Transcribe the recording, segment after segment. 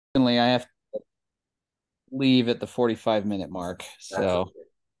I have to leave at the 45-minute mark. That's So, okay.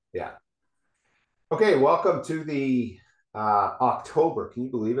 Yeah. Okay, welcome to the October. Can you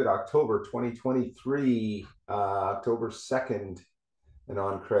believe it? October 2023, October 2nd,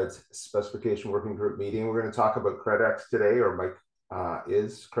 AnonCreds Specification Working Group meeting. We're going to talk about CredX today, or Mike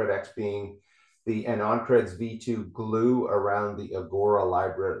is CredX being the AnonCreds V2 glue around the Agora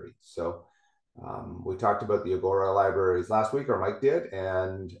library. So we talked about the Agora libraries last week, or Mike did,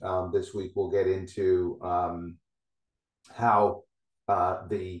 and this week we'll get into how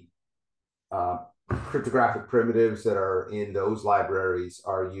the uh, cryptographic primitives that are in those libraries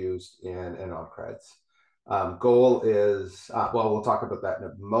are used in AnonCreds. Goal is, well, we'll talk about that in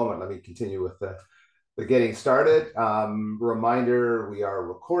a moment. Let me continue with the getting started. Reminder, we are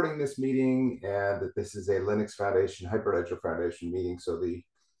recording this meeting and that this is a Linux Foundation, Hyperledger Foundation meeting. So the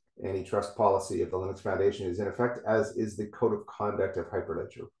antitrust policy of the Linux Foundation is in effect, as is the code of conduct of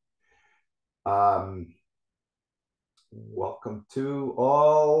Hyperledger. Welcome to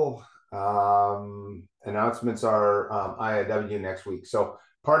all. Announcements are IIW next week. So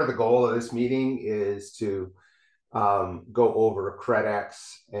part of the goal of this meeting is to go over CredX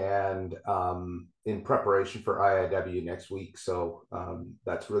and in preparation for IIW next week. So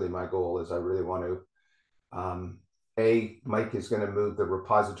that's really my goal. Is I really want to. Mike is going to move the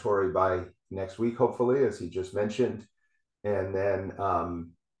repository by next week, hopefully, as he just mentioned, and then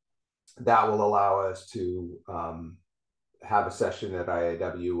that will allow us to have a session at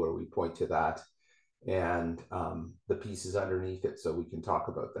IAW where we point to that and the pieces underneath it so we can talk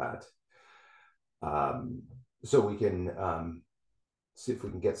about that. So we can see if we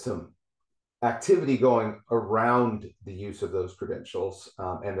can get some activity going around the use of those credentials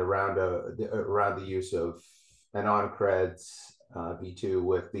and around the use of AnonCreds V2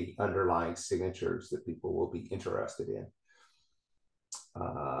 with the underlying signatures that people will be interested in.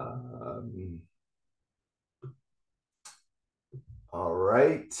 All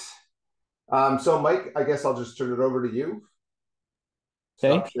right. So Mike, I guess I'll just turn it over to you.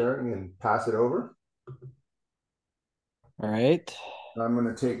 okay. Stop sharing and pass it over. All right. I'm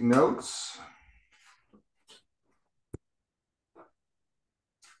going to take notes.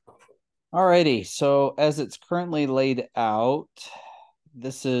 All righty. So as it's currently laid out,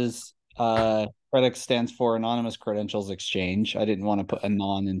 this is CredX stands for Anonymous Credentials Exchange. I didn't want to put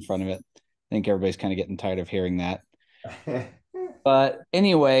anon in front of it. I think everybody's kind of getting tired of hearing that. But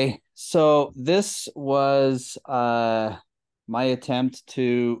anyway, so this was my attempt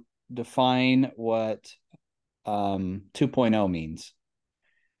to define what 2.0 means.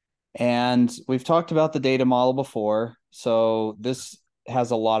 And we've talked about the data model before. So this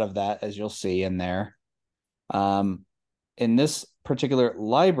has a lot of that, as you'll see in there. In this particular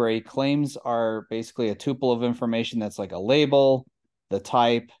library, claims are basically a tuple of information that's like a label, the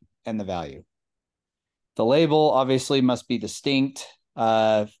type, and the value. The label obviously must be distinct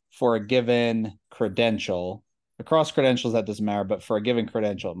for a given credential. Across credentials, that doesn't matter, but for a given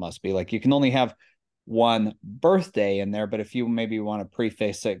credential, it must be. Like you can only have one birthday in there, but if you maybe want to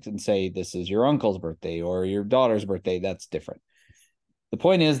preface it and say this is your uncle's birthday or your daughter's birthday, that's different. The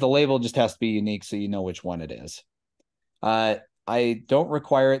point is the label just has to be unique so you know which one it is. I don't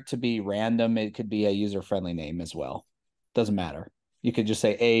require it to be random. It could be a user-friendly name as well. Doesn't matter. You could just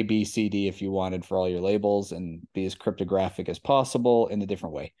say A, B, C, D if you wanted for all your labels and be as cryptographic as possible in a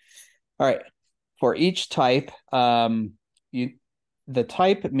different way. All right. For each type, the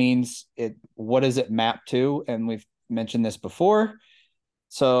type means what is it mapped to? And we've mentioned this before.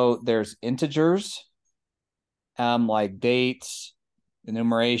 So there's integers, like dates,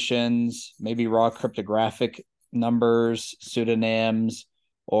 enumerations, maybe raw cryptographic numbers, pseudonyms,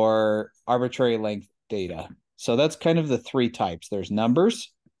 or arbitrary length data. So that's kind of the three types. There's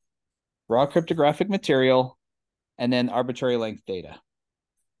numbers, raw cryptographic material, and then arbitrary length data.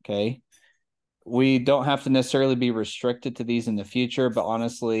 Okay. We don't have to necessarily be restricted to these in the future, but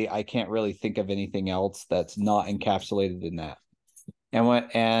honestly, I can't really think of anything else that's not encapsulated in that.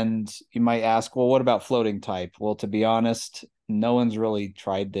 And you might ask, well, what about floating type? Well, to be honest, no one's really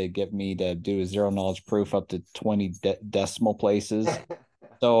tried to get me to do a zero knowledge proof up to 20 decimal places.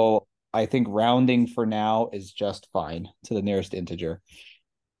 So I think rounding for now is just fine to the nearest integer.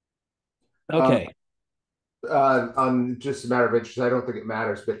 um, Okay. on just a matter of interest, I don't think it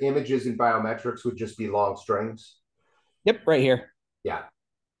matters, but images and biometrics would just be long strings. Yep, right here. Yeah.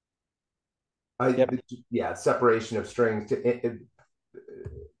 Yep. Yeah, separation of strings to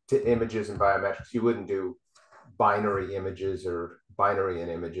images and biometrics. You wouldn't do binary images or binary and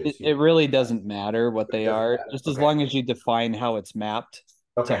images. It really doesn't matter what It they doesn't are, matter. just as Okay. long as you define how it's mapped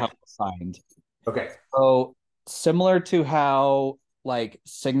to Okay. how it's signed. Okay. So similar to how like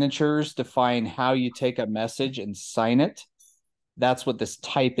signatures define how you take a message and sign it, that's what this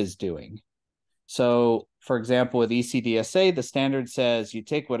type is doing. So, for example, with ECDSA, the standard says you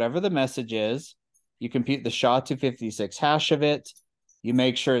take whatever the message is, you compute the SHA-256 hash of it, you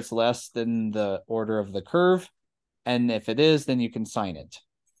make sure it's less than the order of the curve, and if it is, then you can sign it.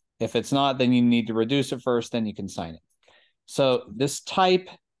 If it's not, then you need to reduce it first, then you can sign it. So this type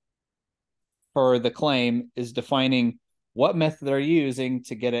for the claim is defining what method they're using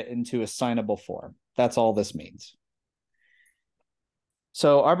to get it into a signable form. That's all this means.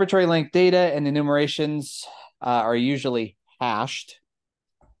 So arbitrary length data and enumerations are usually hashed.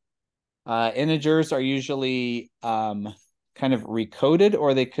 Integers are usually kind of recoded,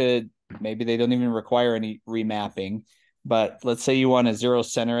 or maybe they don't even require any remapping. But let's say you want to zero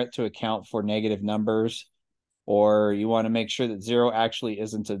center it to account for negative numbers, or you want to make sure that zero actually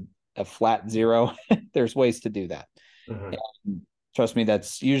isn't a flat zero. There's ways to do that. And trust me,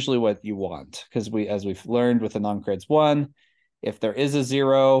 that's usually what you want, because as we've learned with AnonCreds 1, if there is a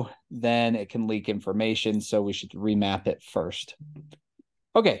zero, then it can leak information, so we should remap it first.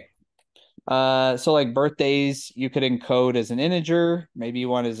 Okay. So like birthdays, you could encode as an integer. Maybe you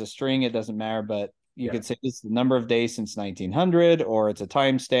want it as a string. It doesn't matter, but you could say it's the number of days since 1900, or it's a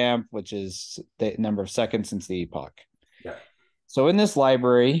timestamp, which is the number of seconds since the epoch. Yeah. So in this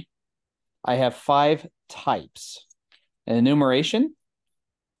library, I have 5 types. An enumeration.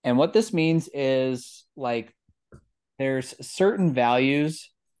 And what this means is like there's certain values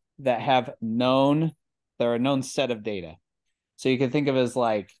that are a known set of data. So you can think of it as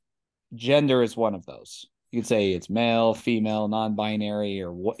like gender is one of those. You could say it's male, female, non-binary,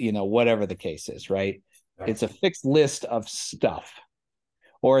 or whatever the case is, right? It's a fixed list of stuff.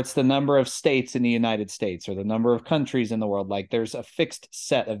 Or it's the number of states in the United States, or the number of countries in the world. Like there's a fixed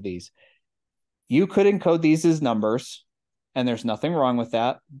set of these. You could encode these as numbers, and there's nothing wrong with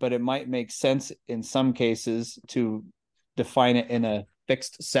that, but it might make sense in some cases to define it in a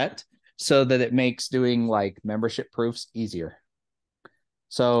fixed set so that it makes doing like membership proofs easier.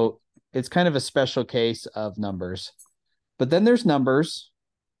 So it's kind of a special case of numbers. But then there's numbers,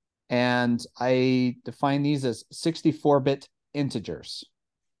 and I define these as 64-bit integers,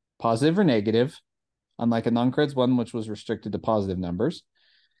 positive or negative, unlike AnonCreds 1, which was restricted to positive numbers.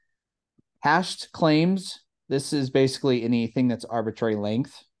 Hashed claims, this is basically anything that's arbitrary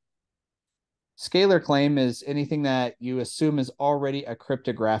length. Scalar claim is anything that you assume is already a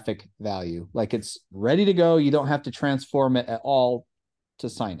cryptographic value. Like it's ready to go. You don't have to transform it at all to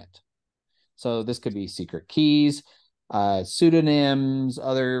sign it. So this could be secret keys, pseudonyms,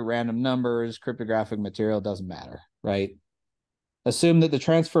 other random numbers, cryptographic material, doesn't matter, right? Assume that the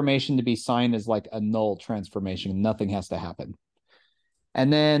transformation to be signed is like a null transformation. Nothing has to happen.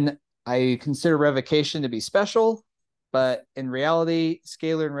 And then I consider revocation to be special, but in reality,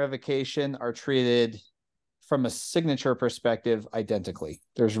 scalar and revocation are treated from a signature perspective identically.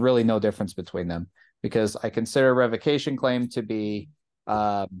 There's really no difference between them, because I consider revocation claim to be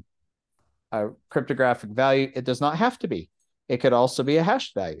a cryptographic value. It does not have to be. It could also be a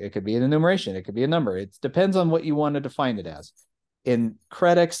hashed value. It could be an enumeration. It could be a number. It depends on what you want to define it as. In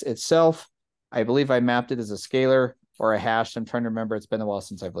CredX itself, I believe I mapped it as a scalar or a hash. I'm trying to remember. It's been a while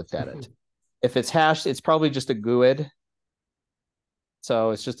since I've looked at it. If it's hashed, it's probably just a GUID.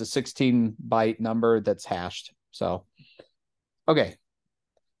 So it's just a 16-byte number that's hashed. So, okay.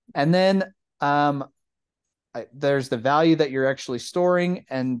 And then there's the value that you're actually storing.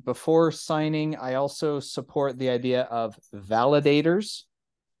 And before signing, I also support the idea of validators.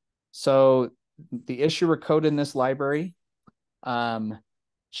 So the issuer code in this library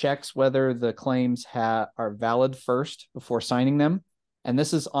checks whether the claims are valid first before signing them. And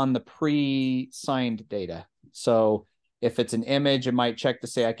this is on the pre-signed data. So if it's an image, it might check to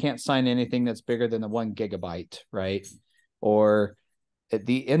say, I can't sign anything that's bigger than the 1 gigabyte, right? Or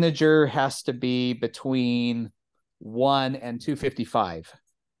the integer has to be between 1 and 255.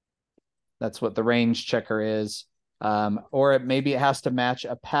 That's what the range checker is. Or maybe it has to match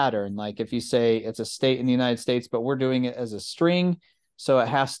a pattern. Like if you say it's a state in the United States, but we're doing it as a string, so it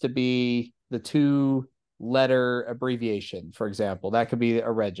has to be the 2-letter abbreviation, for example. That could be a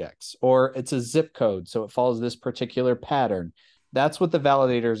regex. Or it's a zip code, so it follows this particular pattern. That's what the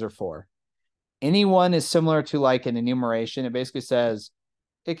validators are for. Anyone is similar to like an enumeration. It basically says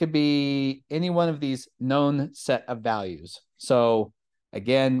it could be any one of these known set of values. So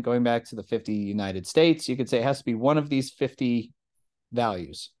again, going back to the 50 United States, you could say it has to be one of these 50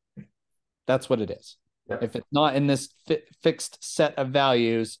 values. That's what it is. Yep. If it's not in this fixed set of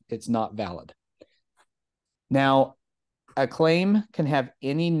values, it's not valid. Now, a claim can have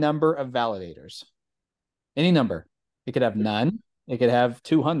any number of validators. Any number. It could have none. It could have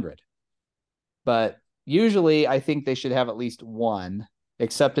 200. But usually I think they should have at least one,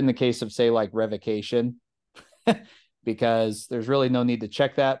 except in the case of, say, like revocation, because there's really no need to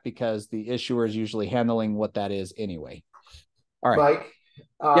check that because the issuer is usually handling what that is anyway. All right. Mike,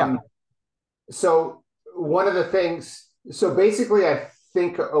 Yeah. so one of the things, so basically, I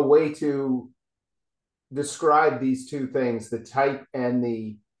think a way to describe these two things, the type and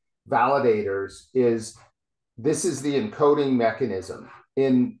the validators, is this is the encoding mechanism.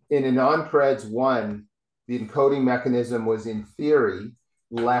 In AnonCreds 1, the encoding mechanism was in theory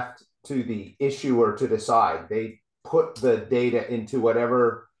left to the issuer to decide. They put the data into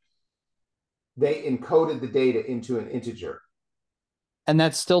whatever, they encoded the data into an integer. And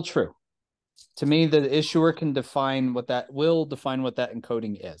that's still true. To me, the issuer can define what that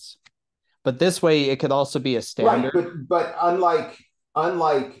encoding is. But this way, it could also be a standard. Right, but unlike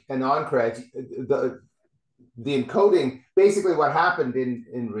AnonCreds, the encoding, basically what happened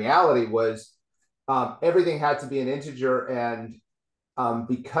in reality was everything had to be an integer, and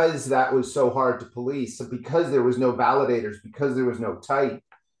because that was so hard to police, so because there was no validators, because there was no type,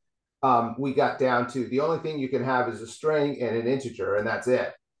 we got down to the only thing you can have is a string and an integer, and that's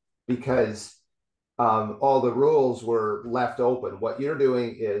it, because all the rules were left open. What you're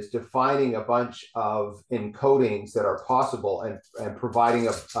doing is defining a bunch of encodings that are possible and providing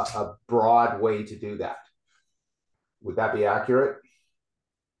a broad way to do that. Would that be accurate?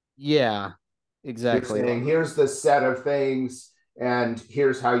 Yeah, You're exactly. saying here's the set of things, and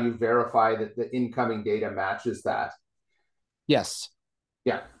here's how you verify that the incoming data matches that. Yes.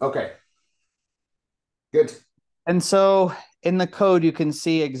 Yeah. Okay. Good. And so in the code, you can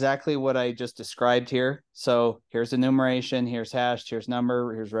see exactly what I just described here. So here's enumeration, here's hashed, here's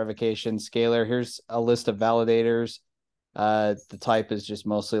number, here's revocation, scalar, here's a list of validators. The type is just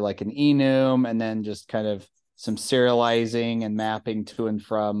mostly like an enum, and then just kind of some serializing and mapping to and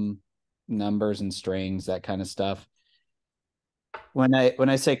from numbers and strings, that kind of stuff. When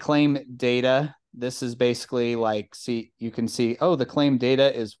I say claim data, this is basically like, see, you can see, oh, the claim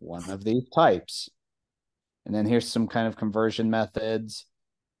data is one of these types. And then here's some kind of conversion methods,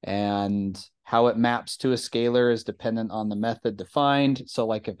 and how it maps to a scalar is dependent on the method defined. So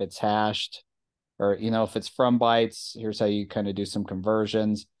like if it's hashed, or, if it's from bytes, here's how you kind of do some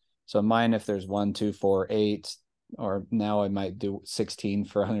conversions. So mine, if there's 1, 2, 4, 8, or now I might do 16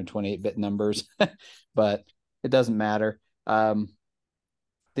 for 128-bit numbers, but it doesn't matter. The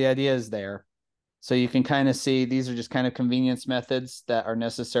idea is there. So you can kind of see these are just kind of convenience methods that are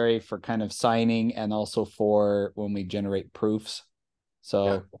necessary for kind of signing and also for when we generate proofs. So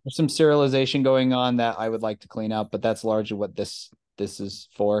Yeah. there's some serialization going on that I would like to clean up, but that's largely what this is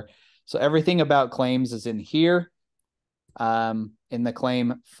for. So everything about claims is in here, in the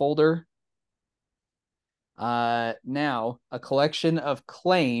claim folder. Now, a collection of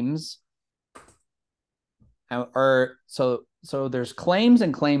claims are so there's claims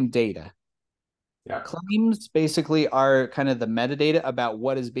and claim data. Yeah. Claims basically are kind of the metadata about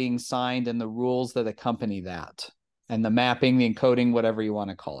what is being signed and the rules that accompany that, and the mapping, the encoding, whatever you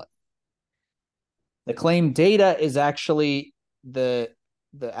want to call it. The claim data is actually the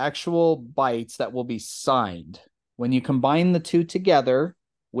actual bytes that will be signed. When you combine the two together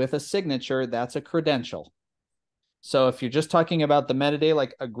with a signature, that's a credential. So if you're just talking about the metadata,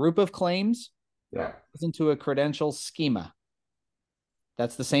 like a group of claims, Yeah. goes into a credential schema.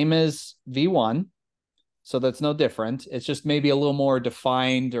 That's the same as V1. So that's no different. It's just maybe a little more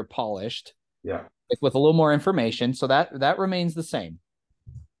defined or polished. Yeah. Like with a little more information. So that remains the same.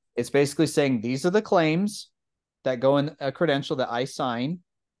 It's basically saying these are the claims that go in a credential that I sign.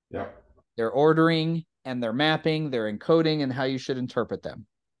 Yeah. They're ordering and they're mapping, they're encoding, and how you should interpret them.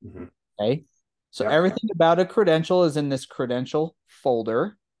 Mm-hmm. Okay. So Yeah. everything about a credential is in this credential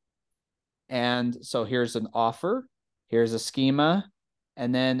folder. And so here's an offer, here's a schema,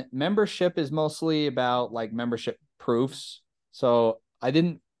 and then membership is mostly about like membership proofs. So I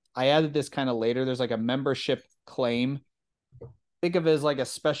added this kind of later. There's like a membership claim. Think of it as like a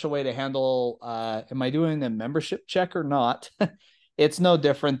special way to handle, am I doing a membership check or not? It's no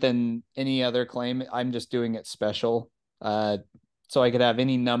different than any other claim. I'm just doing it special. So I could have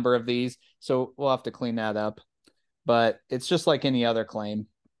any number of these. So we'll have to clean that up. But it's just like any other claim,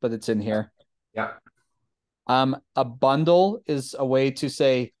 but it's in here. Yeah. A bundle is a way to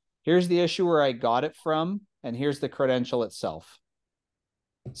say, here's the issuer I got it from, and here's the credential itself.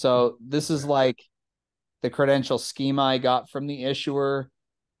 So this is like the credential schema I got from the issuer's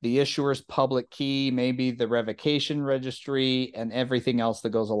public key, maybe the revocation registry, and everything else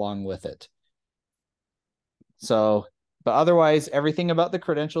that goes along with it. So, but otherwise, everything about the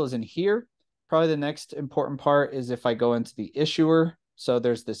credential is in here. probably the next important part is if I go into the issuer. So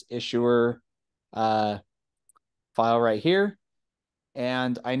there's this issuer file right here.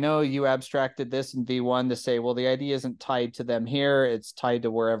 And I know you abstracted this in V1 to say, well, the ID isn't tied to them here. It's tied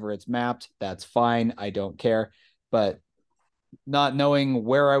to wherever it's mapped. That's fine. I don't care. But not knowing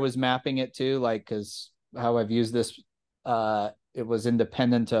where I was mapping it to, like, because how I've used this, it was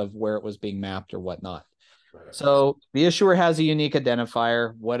independent of where it was being mapped or whatnot. Right. So the issuer has a unique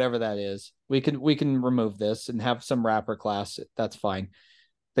identifier, whatever that is. We can remove this and have some wrapper class. That's fine.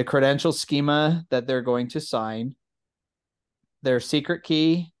 The credential schema that they're going to sign, their secret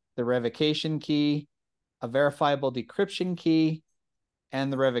key, the revocation key, a verifiable decryption key,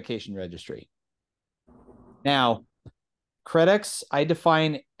 and the revocation registry. Now, CredX, I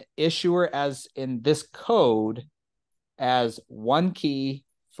define issuer as in this code as one key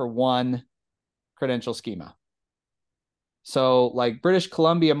for one credential schema. So like British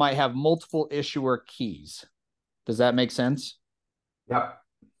Columbia might have multiple issuer keys. Does that make sense? Yep.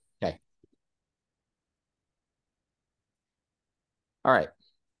 Okay. All right.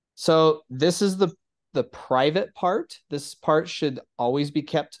 So this is the private part. This part should always be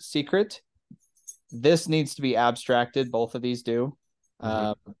kept secret. This needs to be abstracted. Both of these do.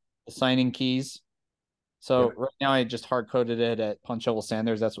 Assigning keys. So right now I just hard coded it at Punchable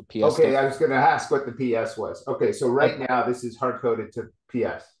Sanders. That's what PS. Okay, I was going to ask what the PS was. Okay, so right now this is hard coded to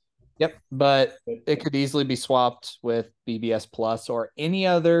PS. Yep, but it could easily be swapped with BBS Plus or any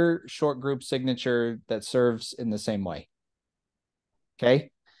other short group signature that serves in the same way. Okay.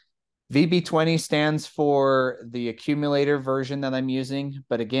 VB20 stands for the accumulator version that I'm using,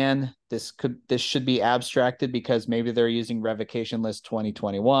 but again, this should be abstracted because maybe they're using revocation list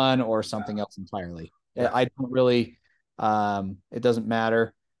 2021 or something else entirely. Yeah. I don't really, it doesn't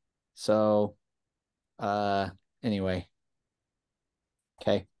matter. So, anyway,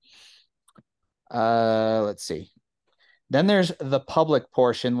 okay. Let's see. Then there's the public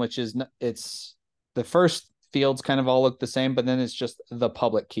portion, which is it's the first fields kind of all look the same, but then it's just the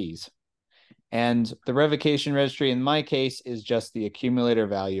public keys. And the revocation registry in my case is just the accumulator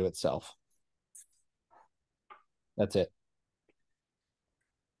value itself. That's it.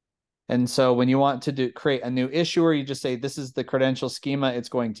 And so when you want to create a new issuer, you just say, this is the credential schema it's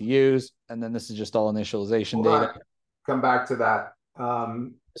going to use. And then this is just all initialization data. Come back to that.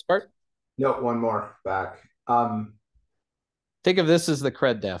 This part? No, one more back. Think of this as the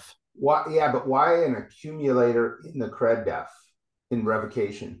cred def. Why? Yeah, but why an accumulator in the cred def in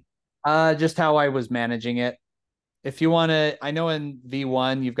revocation? Just how I was managing it. If you want to, I know in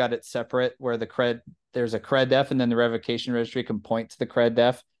V1 you've got it separate where there's a cred def and then the revocation registry can point to the cred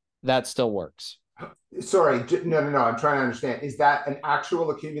def. That still works. Sorry, no. I'm trying to understand. Is that an actual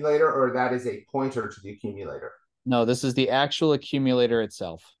accumulator or that is a pointer to the accumulator? No, this is the actual accumulator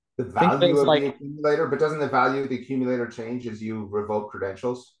itself. The value of the accumulator, but doesn't the value of the accumulator change as you revoke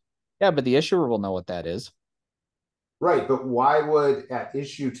credentials? Yeah, but the issuer will know what that is. Right, but why would at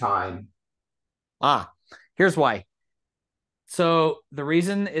issue time? Here's why. So the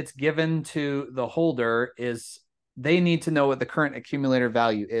reason it's given to the holder is they need to know what the current accumulator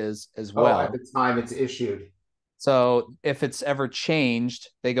value is as well. At the time it's issued. So if it's ever changed,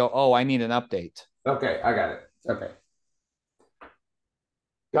 they go, oh, I need an update. Okay, I got it. Okay.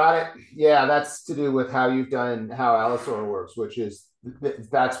 Got it. Yeah, that's to do with how you've done how Allosaur works, which is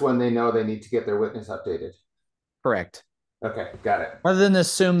that's when they know they need to get their witness updated. Correct. Okay, got it. Rather than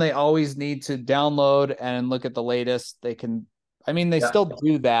assume they always need to download and look at the latest, they can. I mean, they still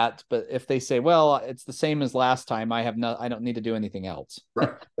do that, but if they say, "Well, it's the same as last time," I don't need to do anything else.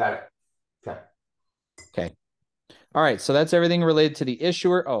 Right. Got it. Okay. Okay. All right. So that's everything related to the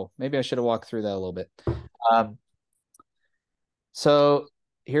issuer. Oh, maybe I should have walked through that a little bit. So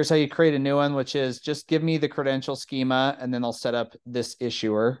here's how you create a new one, which is just give me the credential schema, and then I'll set up this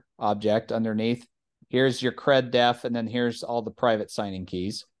issuer object underneath. Here's your cred def, and then here's all the private signing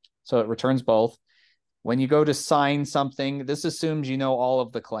keys. So it returns both. When you go to sign something, this assumes you know all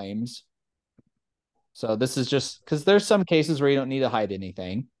of the claims. So this is just because there's some cases where you don't need to hide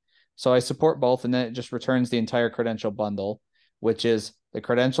anything. So I support both, and then it just returns the entire credential bundle, which is the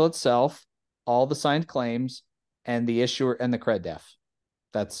credential itself, all the signed claims, and the issuer and the cred def.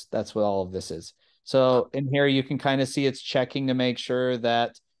 That's what all of this is. So in here, you can kind of see it's checking to make sure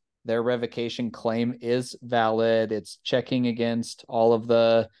that their revocation claim is valid. It's checking against all of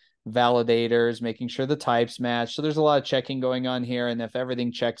the validators, making sure the types match. So there's a lot of checking going on here. And if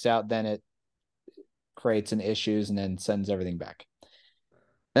everything checks out, then it creates an issues and then sends everything back.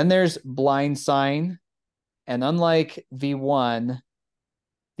 Then there's blind sign. And unlike V1,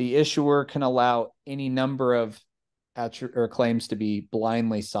 the issuer can allow any number of or claims to be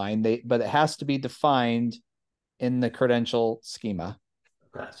blindly signed. But it has to be defined in the credential schema.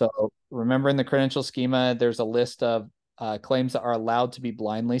 Okay. So remember, in the credential schema, there's a list of claims that are allowed to be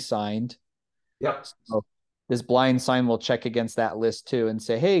blindly signed. Yep. So this blind sign will check against that list too and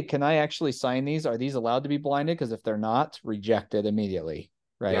say, hey, can I actually sign these? Are these allowed to be blinded? Because if they're not, reject it immediately.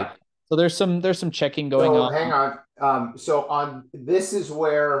 Right. Yeah. So there's some checking going So on. hang on. So on this is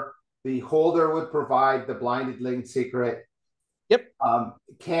where the holder would provide the blinded link secret. Yep.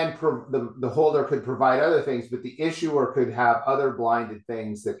 The holder could provide other things, but the issuer could have other blinded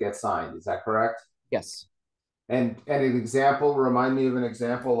things that get signed. Is that correct? Yes. And an example, remind me of an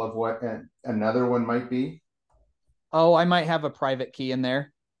example of what another one might be. Oh, I might have a private key in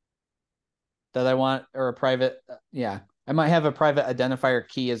there that I want, or a private, yeah. I might have a private identifier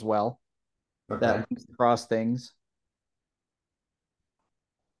key as well that Okay. links across things.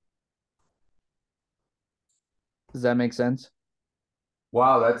 Does that make sense?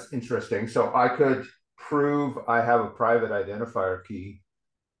 Wow, that's interesting. So I could prove I have a private identifier key.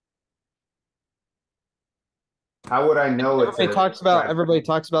 How would I know it's a private? Everybody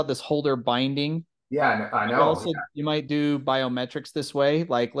talks about this holder binding. Yeah, I know. You might do biometrics this way.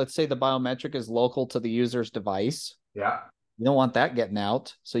 Like, let's say the biometric is local to the user's device. Yeah. You don't want that getting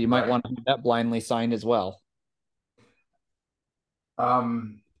out, so you might Right. want to have that blindly signed as well.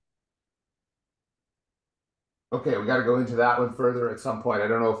 Okay, we got to go into that one further at some point. I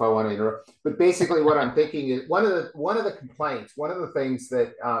don't know if I want to interrupt, but basically, what I'm thinking is one of the complaints, one of the things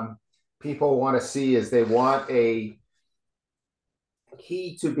that people want to see is they want a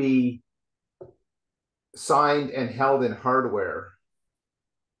key to be signed and held in hardware,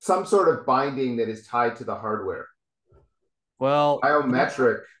 some sort of binding that is tied to the hardware. Well,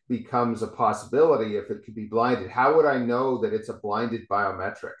 Biometric becomes a possibility if it could be blinded. How would I know that it's a blinded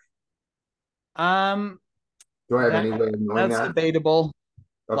biometric? um, Do I have any way of knowing that's that? debatable.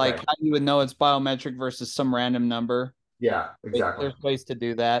 Okay. Like how you would know it's biometric versus some random number. Yeah, exactly. There's ways to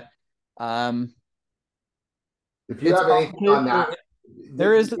do that. If you It's have anything on complicated. that,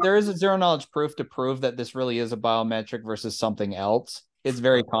 There is a zero knowledge proof to prove that this really is a biometric versus something else. It's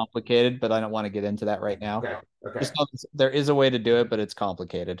very complicated, but I don't want to get into that right now. okay. Okay. Just know there is a way to do it, but it's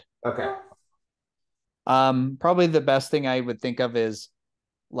complicated. Okay. Probably the best thing I would think of is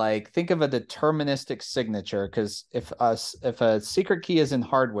like think of a deterministic signature, because if a secret key is in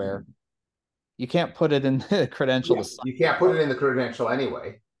hardware, you can't put it in the credential Yeah, to sign. you can't put it in the credential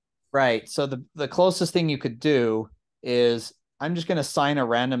anyway. Right. So the closest thing you could do is I'm just going to sign a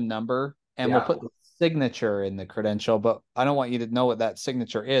random number and we'll Yeah. put the signature in the credential, but I don't want you to know what that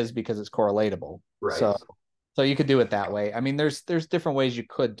signature is because it's correlatable. Right. So you could do it that way. I mean, there's different ways you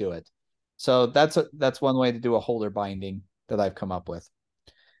could do it. So that's one way to do a holder binding that I've come up with.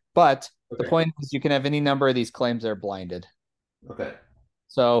 But the point is you can have any number of these claims that are blinded. Okay.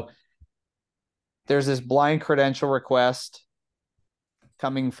 So there's this blind credential request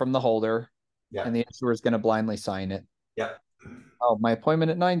coming from the holder, Yeah. and the issuer is going to blindly sign it. Yeah. Oh, my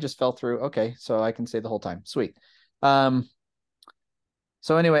appointment at 9 just fell through. Okay, so I can say the whole time. Sweet.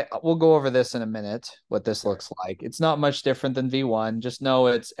 So anyway, we'll go over this in a minute, what this looks like. It's not much different than V1. Just know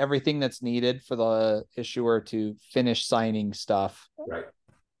it's everything that's needed for the issuer to finish signing stuff. Right.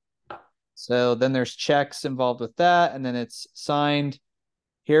 So then there's checks involved with that, and then it's signed.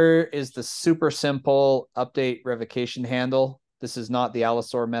 Here is the super simple update revocation handle. This is not the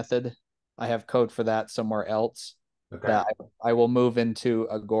Allosaur method. I have code for that somewhere else. Okay. That I will move into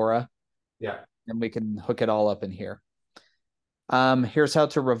Agora. Yeah. And we can hook it all up in here. Here's how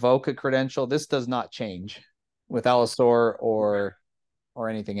to revoke a credential. This does not change with Allosaur or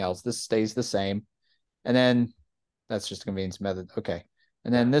anything else. This stays the same. And then that's just a convenience method. Okay.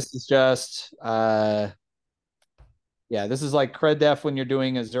 And then this is just this is like CredDef when you're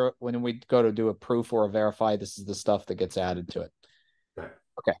doing when we go to do a proof or a verify, this is the stuff that gets added to it.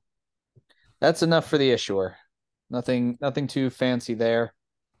 Okay. That's enough for the issuer. Nothing too fancy there.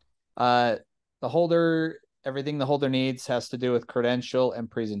 The holder, everything the holder needs has to do with credential and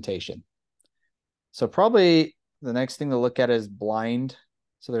presentation. So probably the next thing to look at is blind.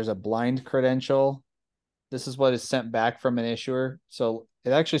 So there's a blind credential. This is what is sent back from an issuer. So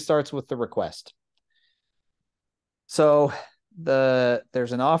it actually starts with the request. So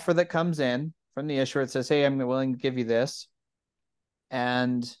there's an offer that comes in from the issuer. It says, hey, I'm willing to give you this.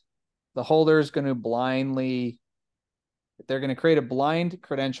 And the holder is going to they're going to create a blind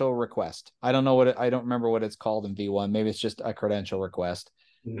credential request. I don't remember what it's called in V1. Maybe it's just a credential request.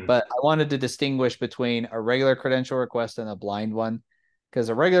 Mm-hmm. But I wanted to distinguish between a regular credential request and a blind one, because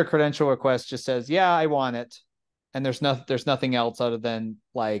a regular credential request just says, yeah, I want it. And there's nothing else other than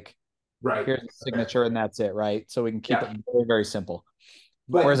like Right. Here's a Okay. signature, and that's it, right? So we can keep it Yeah. very, very simple.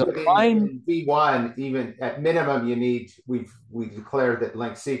 But, Whereas a but blind, in V1, even at minimum, you need we declared that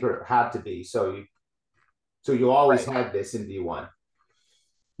link secret had to be. So you always right. had this in V1.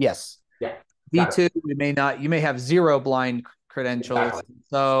 Yes. Yeah. Got it. V2, we may not, you may have zero blind credentials. Exactly.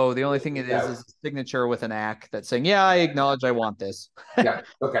 So the only thing it is Yeah. a signature with an ACK that's saying, yeah, I acknowledge I want this. Yeah.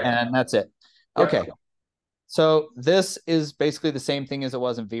 Okay. And that's it. Yep. Okay. So this is basically the same thing as it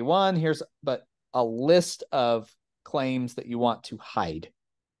was in V1. Here's but a list of claims that you want to hide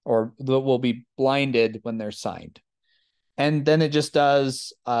or that will be blinded when they're signed. And then it just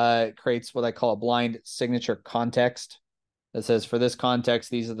does creates what I call a blind signature context that says for this context,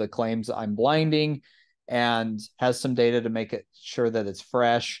 these are the claims I'm blinding, and has some data to make it sure that it's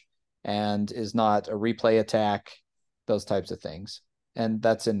fresh and is not a replay attack, those types of things. And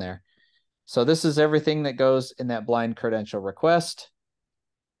that's in there. So this is everything that goes in that blind credential request.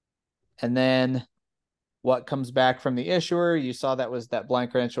 And then what comes back from the issuer, you saw that was that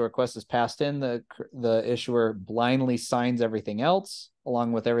blind credential request is passed in. The issuer blindly signs everything else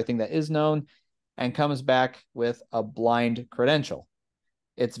along with everything that is known and comes back with a blind credential.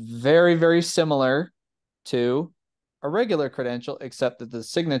 It's very, very similar to a regular credential, except that the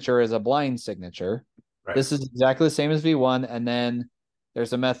signature is a blind signature. Right. This is exactly the same as V1. And then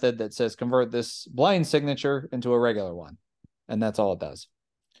there's a method that says convert this blind signature into a regular one. And that's all it does.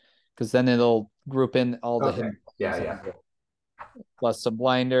 Because then it'll group in all the Okay. hidden Yeah. Yeah. plus some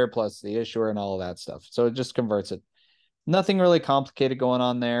blinder, plus the issuer and all of that stuff. So it just converts it. Nothing really complicated going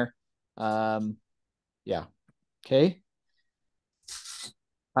on there. Yeah. Okay.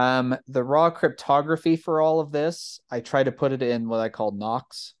 The raw cryptography for all of this, I try to put it in what I call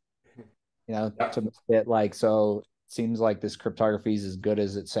Knox, Yep. to make it like, so it seems like this cryptography is as good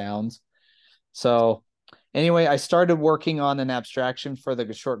as it sounds. So anyway, I started working on an abstraction for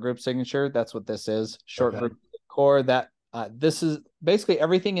the short group signature. That's what this is. Short Okay. group core. This is basically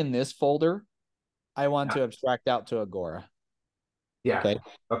everything in this folder I want Yeah. to abstract out to Agora. Yeah. Okay.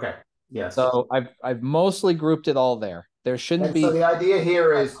 Okay. Yes. So I've mostly grouped it all there. There shouldn't And so be. the idea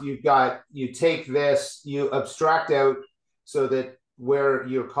here is you take this, you abstract out so that where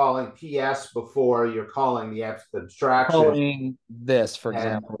you're calling PS before you're calling the abstraction, Calling this, for and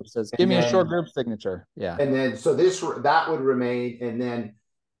example, it says, give and me a short then group signature. Yeah. so this that would remain, and then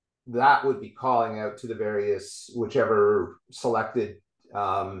that would be calling out to the various whichever selected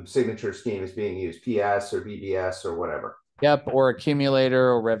signature scheme is being used, PS or BBS or whatever. Yep. Or accumulator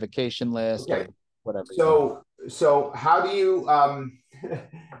or revocation list Okay. or whatever you want. So how do you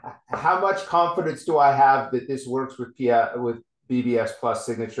how much confidence do I have that this works with BBS plus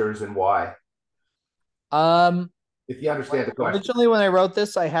signatures, and why? Um, If you understand the question. Originally, when I wrote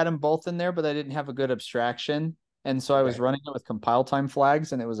this, I had them both in there, but I didn't have a good abstraction. And so I was Okay. running it with compile time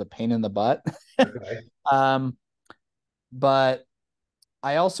flags, and it was a pain in the butt. Okay. um, but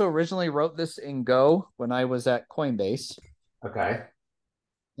I also originally wrote this in Go when I was at Coinbase Okay.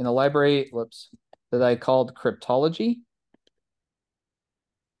 in a library, that I called cryptology.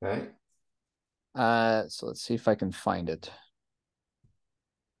 Okay. So let's see if I can find it.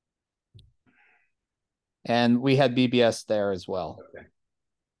 And we had BBS there as well. Okay.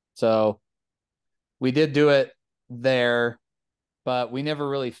 So we did do it there, but we never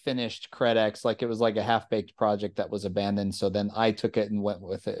really finished CredX. Like it was like a half-baked project that was abandoned. So then I took it and went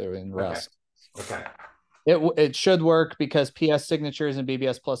with it in Rust. Okay. It should work because PS signatures and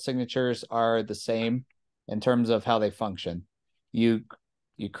BBS plus signatures are the same in terms of how they function. You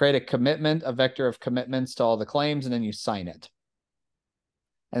create a commitment, a vector of commitments to all the claims, and then you sign it.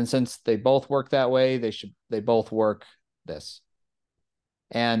 And since they both work that way, they both work this.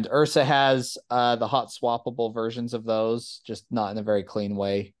 And Ursa has the hot swappable versions of those, just not in a very clean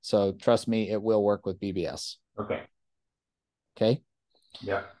way. So trust me, it will work with BBS. Okay. Okay.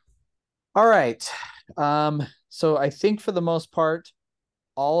 Yeah. All right. So I think for the most part,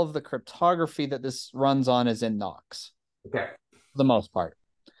 all of the cryptography that this runs on is in Knox. Okay. For the most part.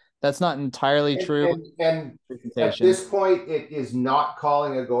 That's not entirely true. And at this point, it is not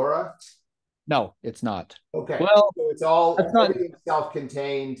calling Agora. No, it's not. Okay. Well, So it's all that's not everything's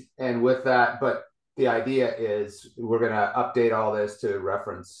self-contained, and with that, but the idea is we're gonna update all this to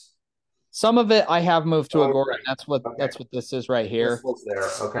reference. some of it I have moved to Oh, Agora. right. Okay. That's what this is right This here. was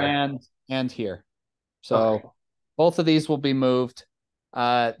there. Okay. And here. So Okay. both of these will be moved.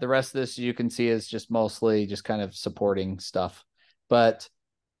 The rest of this you can see is just mostly just kind of supporting stuff. But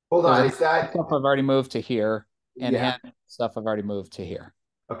Hold there's on. a Is that stuff I've already moved to here, and yeah? stuff I've already moved to here.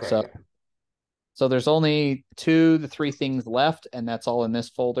 Okay. So there's only 2 to 3 things left, and that's all in this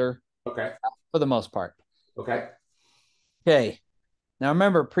folder Okay. for the most part. Okay. Okay. Now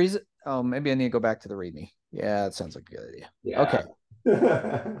remember, oh, maybe I need to go back to the README. Yeah, that sounds like a good idea. Yeah. Okay.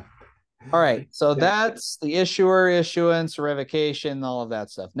 All right. So that's the issuer, issuance, revocation, all of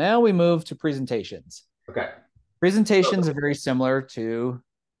that stuff. Now we move to presentations. Okay. Presentations are very similar to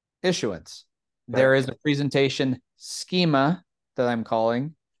issuance. There is a presentation schema that I'm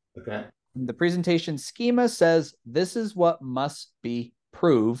calling. Okay. The presentation schema says this is what must be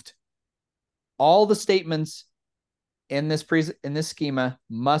proved. All the statements in this schema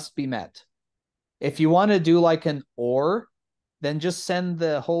must be met. If you want to do like an or, then just send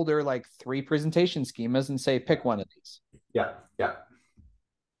the holder like 3 presentation schemas and say pick one of these. Yeah. Yeah.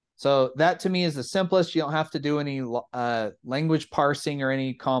 So that to me is the simplest. You don't have to do any language parsing or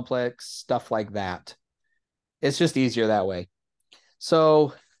any complex stuff like that. It's just easier that way.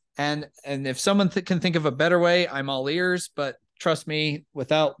 So, and if someone can think of a better way, I'm all ears, but trust me,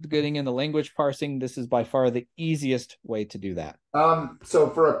 without getting into language parsing, this is by far the easiest way to do that.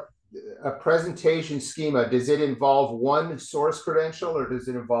 So for a presentation schema, does it involve one source credential or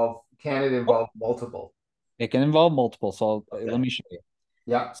can it involve multiple? It can involve multiple. So let me show you.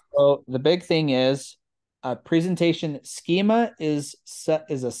 Yeah. So the big thing is a presentation schema is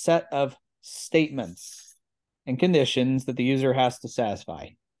a set of statements and conditions that the user has to satisfy.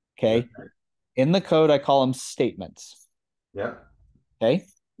 Okay. In the code, I call them statements. Yeah. Okay.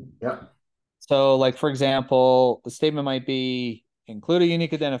 Yeah. So, like, for example, the statement might be include a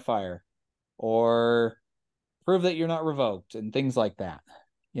unique identifier or prove that you're not revoked and things like that,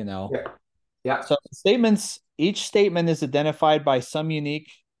 you know? Yeah. Yeah. So each statement is identified by some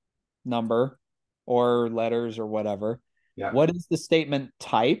unique number or letters or whatever. Yeah. What is the statement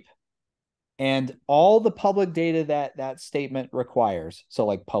type? And all the public data that statement requires. So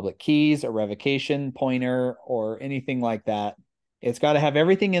like public keys, a revocation pointer, or anything like that. It's got to have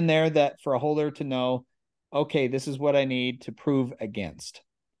everything in there that for a holder to know, okay, this is what I need to prove against.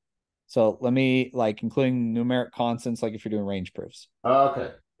 So let me like including numeric constants, like if you're doing range proofs.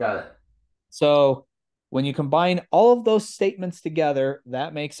 Okay. Got it. So when you combine all of those statements together,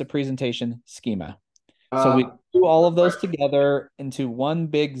 that makes a presentation schema. So we do all of those together into one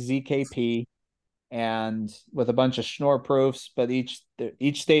big ZKP and with a bunch of Schnorr proofs, but each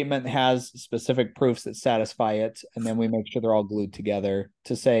statement has specific proofs that satisfy it. And then we make sure they're all glued together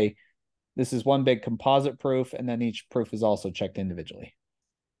to say this is one big composite proof, and then each proof is also checked individually.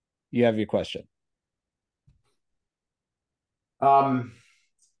 You have your question. Can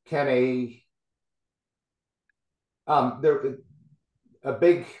a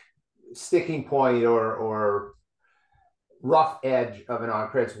big sticking point or rough edge of an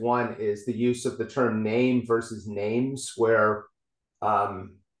AnonCreds 1 is the use of the term name versus names, where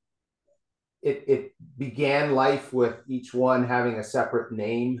it began life with each one having a separate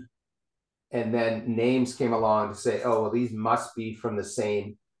name, and then names came along to say, oh, well, these must be from the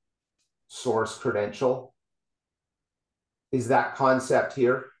same source credential. Is that concept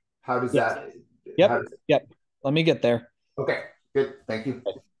here? How does that? Yep. Let me get there. Okay, good. Thank you.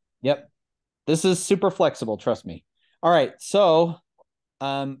 Yep. This is super flexible, trust me. All right. So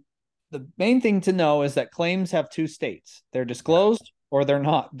the main thing to know is that claims have 2 states. They're disclosed or they're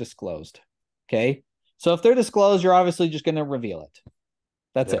not disclosed. Okay. So if they're disclosed, you're obviously just going to reveal it.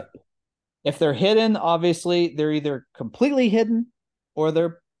 That's it. If they're hidden, obviously they're either completely hidden or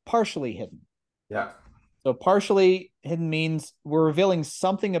they're partially hidden. Yeah. So partially hidden means we're revealing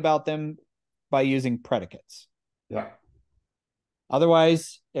something about them by using predicates. Yeah.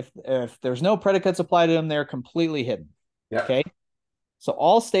 Otherwise, if there's no predicates applied to them, they're completely hidden. Yeah. Okay. So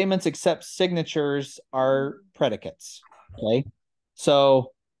all statements except signatures are predicates. Okay.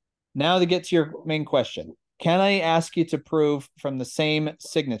 So now to get to your main question, can I ask you to prove from the same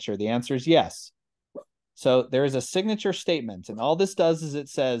signature? The answer is yes. So there is a signature statement, and all this does is it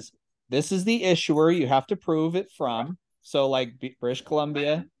says, this is the issuer you have to prove it from. So like British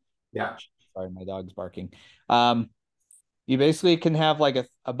Columbia. Yeah. Sorry, my dog's barking. You basically can have like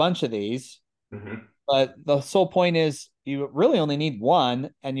a bunch of these, but the sole point is you really only need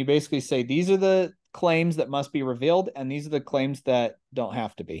one, and you basically say these are the claims that must be revealed, and these are the claims that don't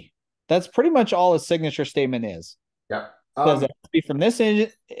have to be. That's pretty much all a signature statement is. Yeah. It says it has to be from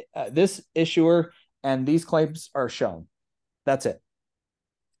this issuer, and these claims are shown. That's it.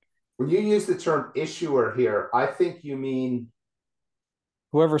 When you use the term issuer here, I think you mean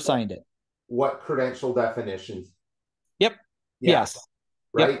whoever signed it. What credential definitions? Yep. Yeah. Yes.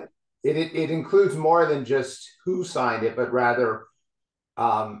 Right. Yep. It includes more than just who signed it, but rather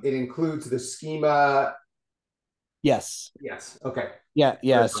it includes the schema. Yes. Yes. Okay. Yeah.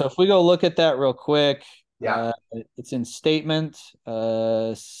 Yeah. So if we go look at that real quick, yeah, it's in statement,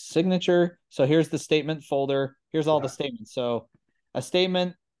 signature. So here's the statement folder. Here's all the statements. So A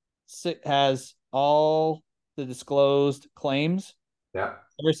statement has all the disclosed claims. Yeah.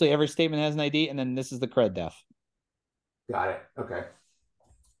 Obviously, every statement has an ID, and then this is the cred def. Got it. Okay.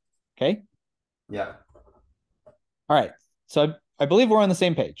 Okay. Yeah. All right. So I believe we're on the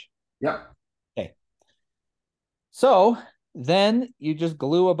same page. Yep. Okay. So then you just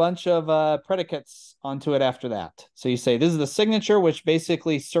glue a bunch of predicates onto it after that. So you say this is the signature, which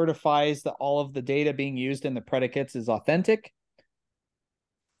basically certifies that all of the data being used in the predicates is authentic.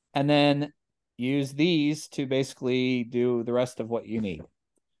 And then use these to basically do the rest of what you need.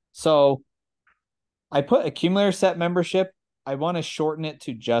 So I put accumulator set membership. I want to shorten it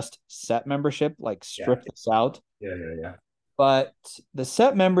to just set membership, like strip this out. Yeah. But the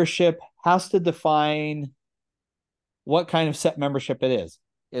set membership has to define what kind of set membership it is.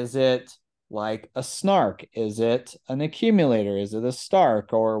 Is it like a snark? Is it an accumulator? Is it a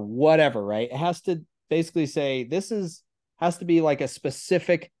stark or whatever, right? It has to basically say has to be like a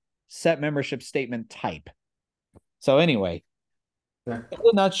specific set membership statement type. So anyway, in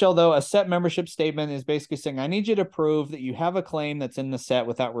a nutshell, though, a set membership statement is basically saying, I need you to prove that you have a claim that's in the set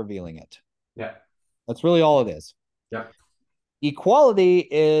without revealing it. Yeah. That's really all it is. Yeah. Equality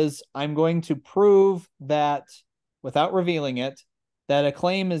is I'm going to prove that without revealing it, that a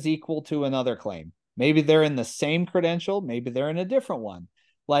claim is equal to another claim. Maybe they're in the same credential, maybe they're in a different one.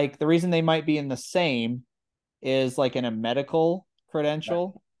 Like the reason they might be in the same is like in a medical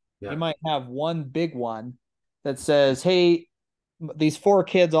credential. Yeah. You might have one big one that says, hey, these 4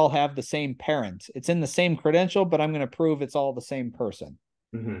 kids all have the same parent. It's in the same credential, but I'm going to prove it's all the same person.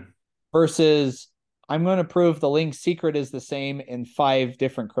 Mm-hmm. Versus I'm going to prove the link secret is the same in 5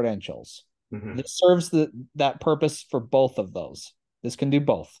 different credentials. Mm-hmm. This serves that purpose for both of those. This can do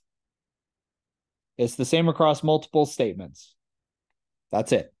both. It's the same across multiple statements.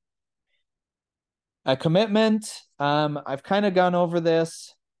 That's it. A commitment, I've kind of gone over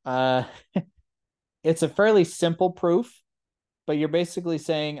this. It's a fairly simple proof, but you're basically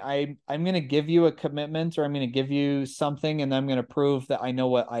saying I'm going to give you a commitment, or I'm going to give you something, and I'm going to prove that I know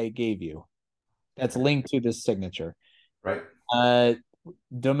what I gave you. That's linked to this signature. Right.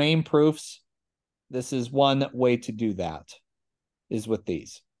 Domain proofs. This is one way to do that, is with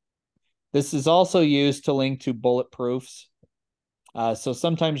these. This is also used to link to bullet proofs. So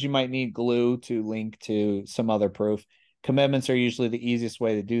sometimes you might need glue to link to some other proof. Commitments are usually the easiest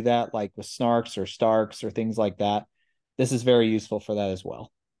way to do that, like with snarks or starks or things like that. This is very useful for that as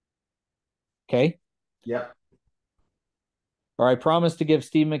well. Okay. Yep. Or I promise to give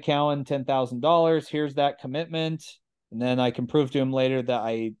Steve McCowan $10,000. Here's that commitment. And then I can prove to him later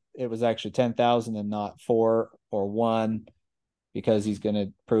that it was actually 10,000 and not 4 or 1, because he's going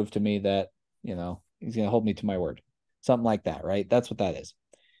to prove to me that, he's going to hold me to my word. Something like that, right? That's what that is.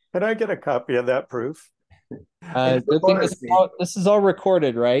 Can I get a copy of that proof? Good thing this is all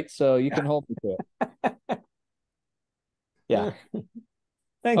recorded, right? So you can hold me to it. Yeah.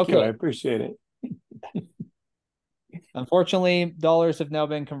 Thank you. I appreciate it. Unfortunately, dollars have now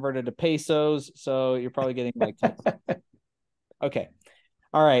been converted to pesos, so you're probably getting like 10. Okay.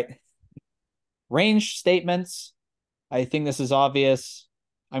 All right. Range statements. I think this is obvious.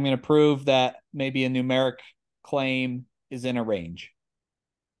 I'm going to prove that maybe a numeric claim is in a range.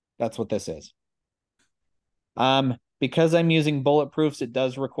 That's what this is. Because I'm using bulletproofs, it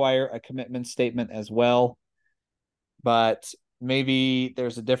does require a commitment statement as well. But maybe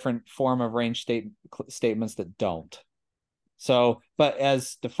there's a different form of range statements that don't. So, but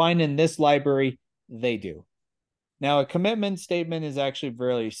as defined in this library, they do. Now, a commitment statement is actually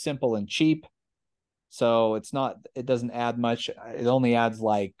very simple and cheap. So it doesn't add much. It only adds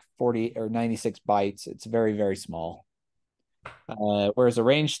like 40 or 96 bytes. It's very, very small. Whereas a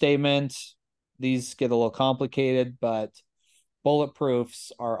range statement, these get a little complicated, but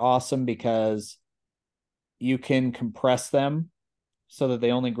bulletproofs are awesome because you can compress them so that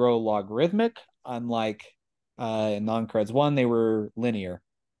they only grow logarithmic, unlike in AnonCreds 1, they were linear.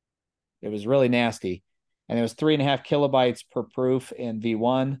 It was really nasty. And it was 3.5 kilobytes per proof in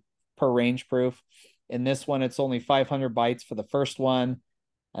V1 per range proof. In this one, it's only 500 bytes for the first one.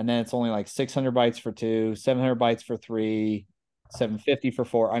 And then it's only like 600 bytes for 2, 700 bytes for 3, 750 for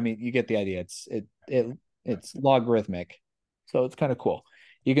 4. I mean, you get the idea. It's logarithmic. So it's kind of cool.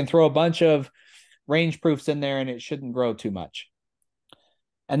 You can throw a bunch of range proofs in there and it shouldn't grow too much.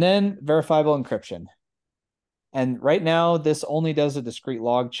 And then verifiable encryption. And right now, this only does a discrete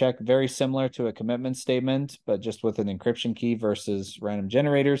log check, very similar to a commitment statement, but just with an encryption key versus random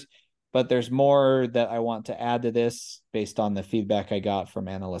generators. But there's more that I want to add to this based on the feedback I got from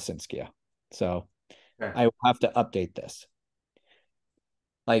Anna Lasinskia. So I will have to update this.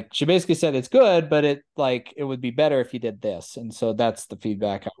 Like she basically said it's good, but it would be better if you did this. And so that's the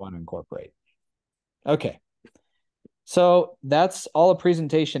feedback I want to incorporate. Okay. So that's all a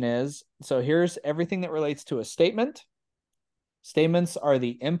presentation is. So here's everything that relates to a statement. Statements are the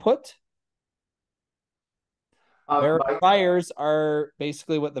input. Verifiers are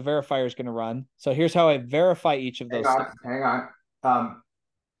basically what the verifier is going to run. So here's how I verify each of those. Hang on.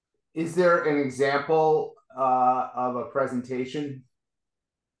 Is there an example of a presentation?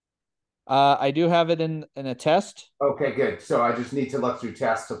 I do have it in a test. Okay, good. So I just need to look through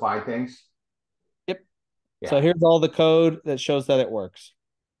tests to find things. Yep. Yeah. So here's all the code that shows that it works.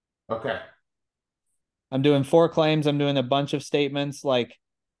 Okay. I'm doing 4 claims. I'm doing a bunch of statements. Like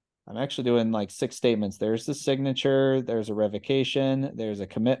I'm actually doing like 6 statements. There's the signature, there's a revocation, there's a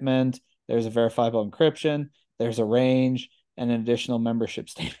commitment, there's a verifiable encryption, there's a range, and an additional membership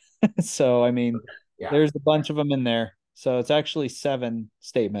statement. So, I mean, there's a bunch of them in there. So it's actually 7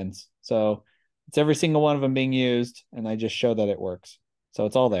 statements. So it's every single one of them being used, and I just show that it works. So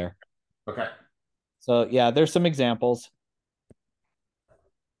it's all there. Okay. So yeah, there's some examples.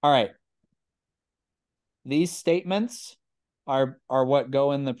 All right. These statements are what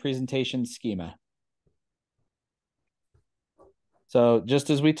go in the presentation schema. So just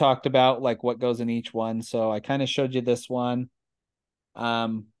as we talked about, like what goes in each one. So I kind of showed you this one.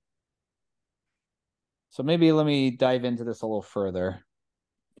 So maybe let me dive into this a little further.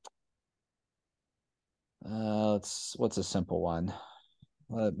 What's a simple one?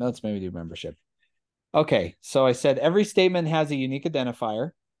 Let's maybe do membership. Okay, so I said every statement has a unique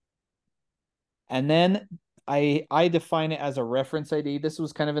identifier. And then I define it as a reference ID. This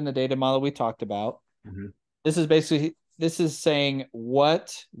was kind of in the data model we talked about. Mm-hmm. This is saying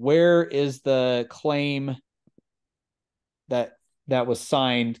where is the claim that was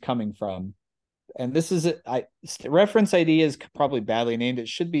signed coming from? And this is reference ID is probably badly named. It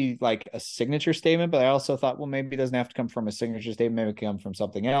should be like a signature statement, but I also thought, well, maybe it doesn't have to come from a signature statement. Maybe it can come from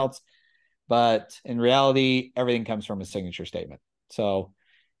something else. But in reality, everything comes from a signature statement. So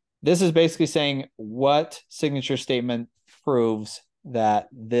this is basically saying what signature statement proves that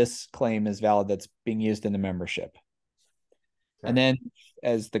this claim is valid that's being used in the membership. Okay. And then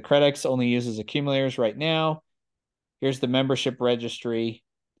as the CredX only uses accumulators right now, here's the membership registry.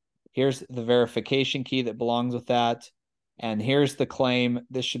 Here's the verification key that belongs with that. And here's the claim.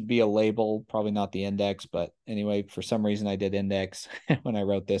 This should be a label, probably not the index, but anyway, for some reason I did index when I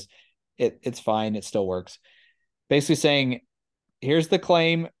wrote this. It's fine. It still works. Basically saying, here's the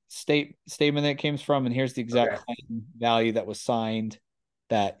claim statement that it came from, and here's the exact claim value that was signed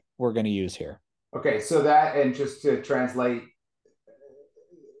that we're going to use here. Okay, so that, and just to translate,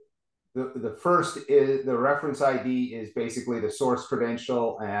 the first is the reference ID is basically the source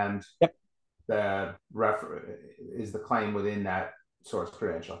credential, and the is the claim within that source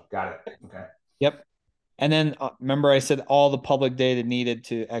credential. Got it. Okay. Yep. And then remember I said all the public data needed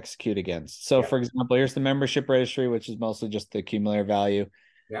to execute against. So for example, here's the membership registry, which is mostly just the accumulator value.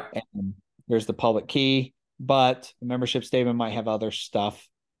 Yeah. And here's the public key, but the membership statement might have other stuff,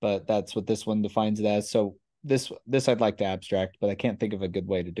 but that's what this one defines it as. So this I'd like to abstract, but I can't think of a good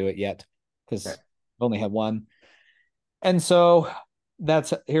way to do it yet because I've only had one. And so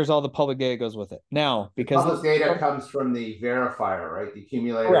here's all the public data goes with it. Now, because the public data comes from the verifier, right? The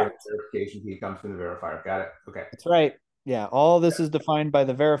accumulator verification key comes from the verifier. Got it. Okay. That's right. Yeah. All this is defined by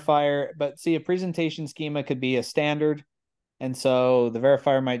the verifier, but see, a presentation schema could be a standard. And so the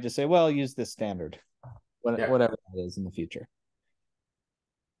verifier might just say, well, use this standard, whatever that is in the future.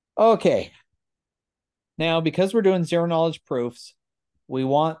 Okay. Now, because we're doing zero knowledge proofs, we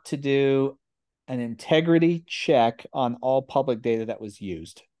want to do an integrity check on all public data that was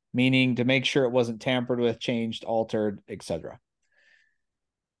used, meaning to make sure it wasn't tampered with, changed, altered, etc.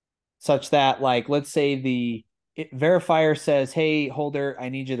 Such that, like, let's say the verifier says, hey, holder, I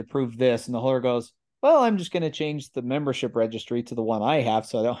need you to prove this. And the holder goes, well, I'm just going to change the membership registry to the one I have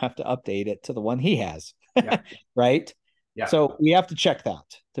so I don't have to update it to the one he has. Right? Yeah. So we have to check that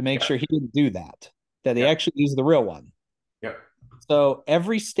to make sure he didn't do that he actually used the real one. Yep. So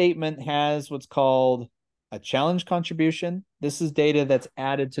every statement has what's called a challenge contribution. This is data that's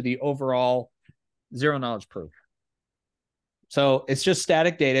added to the overall zero knowledge proof. So it's just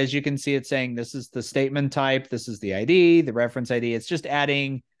static data. As you can see, it's saying this is the statement type, this is the ID, the reference ID. It's just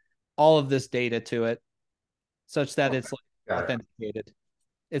adding all of this data to it such that it's like authenticated.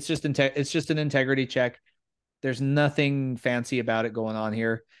 It's just an integrity check. There's nothing fancy about it going on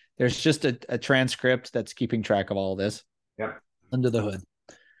here. There's just a transcript that's keeping track of all of this. Yep. Under the hood.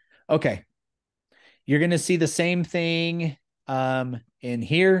 Okay. You're going to see the same thing in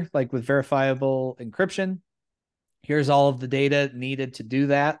here, like with verifiable encryption. Here's all of the data needed to do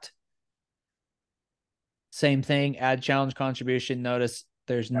that. Same thing, add challenge contribution. Notice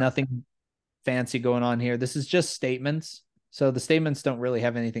there's nothing fancy going on here. This is just statements. So the statements don't really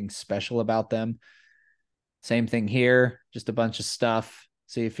have anything special about them. Same thing here, just a bunch of stuff.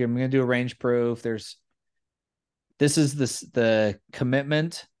 See, if you're going to do a range proof, this is the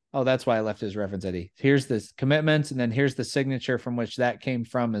commitment. Oh, that's why I left his reference ID. Here's this commitment, and then here's the signature from which that came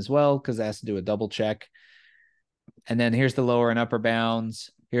from as well, because it has to do a double check. And then here's the lower and upper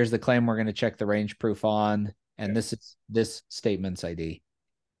bounds. Here's the claim we're going to check the range proof on. And this is this statement's ID.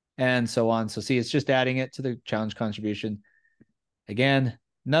 And so on. So see, it's just adding it to the challenge contribution. Again,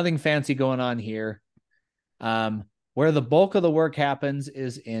 nothing fancy going on here. Where the bulk of the work happens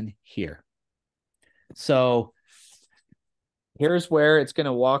is in here. So here's where it's going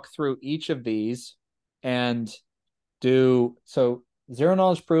to walk through each of these and do, so zero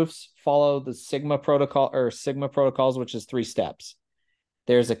knowledge proofs follow the Sigma protocol or Sigma protocols, which is 3 steps.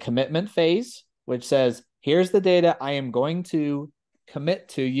 There's a commitment phase, which says, here's the data I am going to commit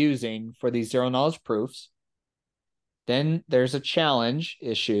to using for these zero knowledge proofs. Then there's a challenge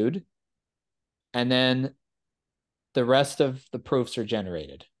issued, and then the rest of the proofs are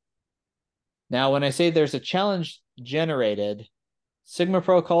generated. Now, when I say there's a challenge generated, Sigma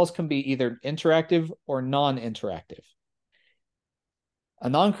protocols can be either interactive or non-interactive.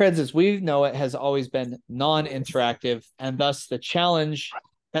 AnonCreds, as we know it, has always been non-interactive, and thus the challenge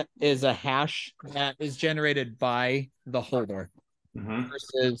is a hash that is generated by the holder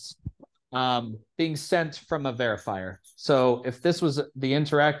versus being sent from a verifier. So if this was the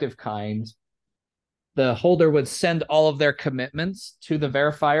interactive kind, the holder would send all of their commitments to the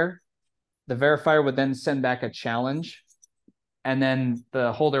verifier. The verifier would then send back a challenge, and then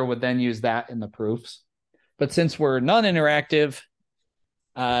the holder would then use that in the proofs. But since we're non-interactive,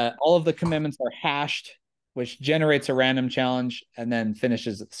 all of the commitments are hashed, which generates a random challenge and then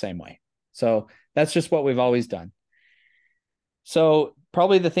finishes it the same way. So that's just what we've always done. So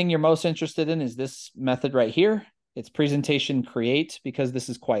probably the thing you're most interested in is this method right here. It's presentation create, because this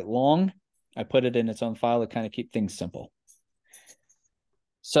is quite long. I put it in its own file to kind of keep things simple.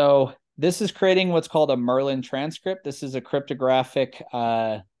 So this is creating what's called a Merlin transcript. This is a cryptographic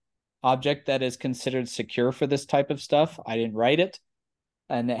object that is considered secure for this type of stuff. I didn't write it,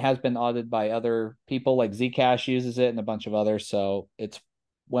 and it has been audited by other people, like Zcash uses it and a bunch of others. So it's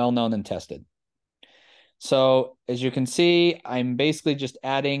well known and tested. So as you can see, I'm basically just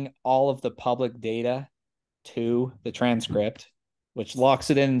adding all of the public data to the transcript, which locks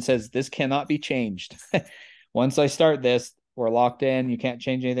it in and says, this cannot be changed. Once I start this, we're locked in. You can't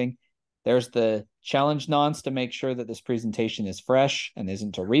change anything. There's the challenge nonce to make sure that this presentation is fresh and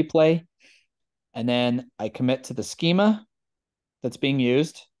isn't a replay. And then I commit to the schema that's being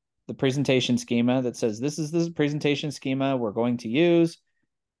used, the presentation schema that says, this is the presentation schema we're going to use.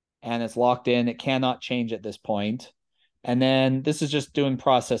 And it's locked in. It cannot change at this point. And then this is just doing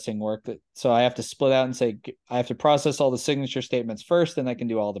processing work. So I have to split out and say, I have to process all the signature statements first, then I can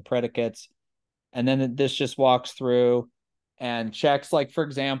do all the predicates. And then this just walks through and checks, like, for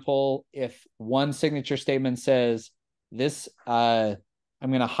example, if one signature statement says this, I'm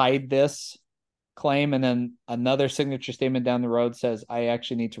going to hide this claim, and then another signature statement down the road says I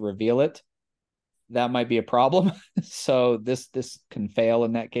actually need to reveal it, that might be a problem. So this can fail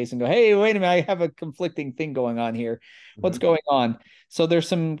in that case and go, hey, wait a minute, I have a conflicting thing going on here. What's going on? So there's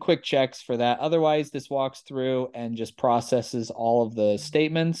some quick checks for that. Otherwise, this walks through and just processes all of the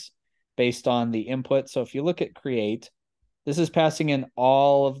statements based on the input. So if you look at create, this is passing in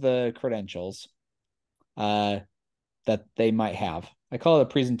all of the credentials that they might have. I call it a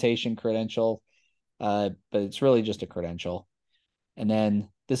presentation credential, but it's really just a credential. And then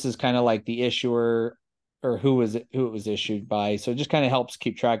this is kind of like the issuer or who it was issued by. So it just kind of helps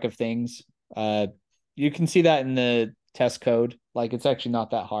keep track of things. You can see that in the test code. Like, it's actually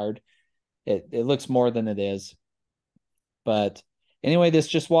not that hard. It looks more than it is. But anyway, this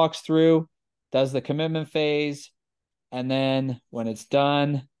just walks through, does the commitment phase, and then when it's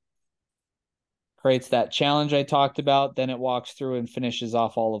done, creates that challenge I talked about. Then it walks through and finishes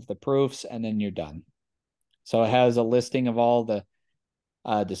off all of the proofs, and then you're done. So it has a listing of all the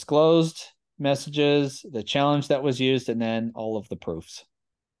disclosed messages, the challenge that was used, and then all of the proofs.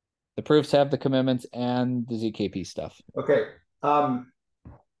 The proofs have the commitments and the ZKP stuff. Okay.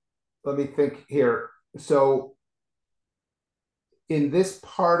 Let me think here. So in this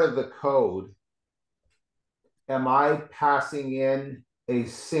part of the code, am I passing in a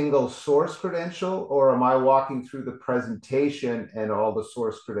single source credential, or am I walking through the presentation and all the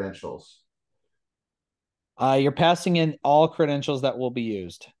source credentials? You're passing in all credentials that will be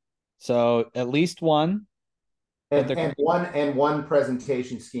used. So at least one. And one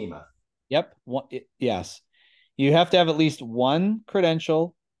presentation schema. Yep. Yes. You have to have at least one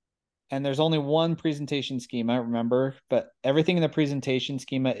credential, and there's only one presentation schema, remember, but everything in the presentation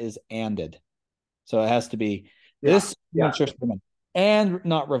schema is ANDed. So it has to be this signature schema and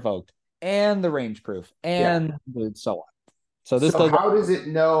not revoked, and the range proof, and so on. So how does it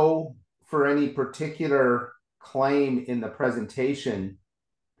know for any particular claim in the presentation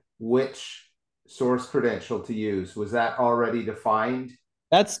which source credential to use? Was that already defined?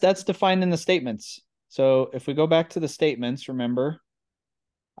 That's defined in the statements. So if we go back to the statements, remember,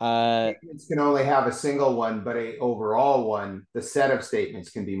 statements can only have a single one, but a overall one, the set of statements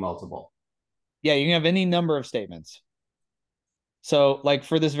can be multiple. Yeah, you can have any number of statements. So like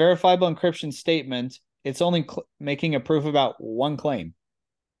for this verifiable encryption statement, it's only making a proof about one claim,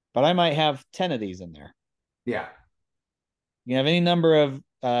 but I might have 10 of these in there. Yeah. You have any number of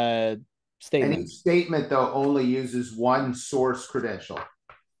statements. Any statement, though, only uses one source credential.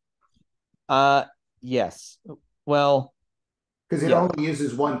 Yes. Well, because it only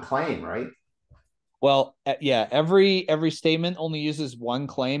uses one claim, right? Well, yeah, every statement only uses one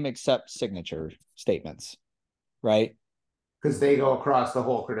claim except signature statements, right? Because they go across the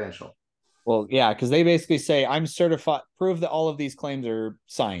whole credential. Well, yeah, because they basically say, I'm certified, prove that all of these claims are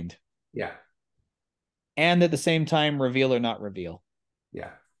signed. Yeah. And at the same time, reveal or not reveal. Yeah.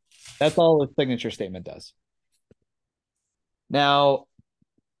 That's all a signature statement does. Now,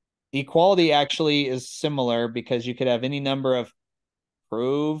 equality actually is similar because you could have any number of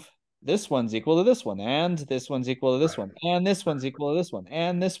prove this one's equal to this one, and this one's equal to this one, and this one's equal to this one,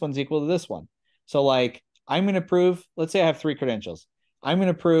 and this one's equal to this one. So like, I'm going to prove, let's say I have 3 credentials. I'm going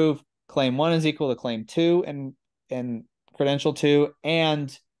to prove claim 1 is equal to claim 2 and credential 2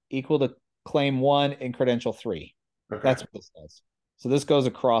 and equal to claim 1 and credential 3. Okay. That's what this does. So this goes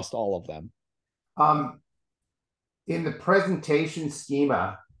across all of them. In the presentation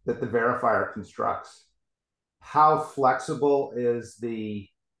schema that the verifier constructs, how flexible is the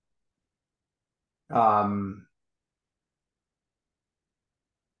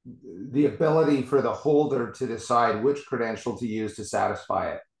ability for the holder to decide which credential to use to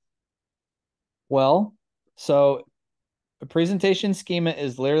satisfy it? Well, so a presentation schema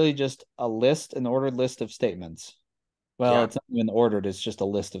is literally just a list, an ordered list of statements. Well, it's not even ordered, it's just a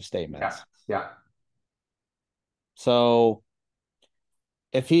list of statements. Yeah. So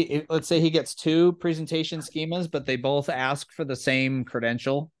if let's say he gets 2 presentation schemas, but they both ask for the same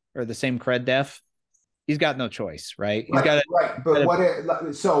credential or the same cred def, he's got no choice, right? He's got right.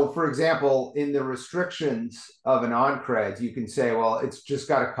 But so for example, in the restrictions of an AnonCreds, you can say, well, it's just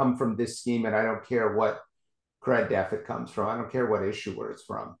got to come from this schema, and I don't care what cred def it comes from. I don't care what issuer it's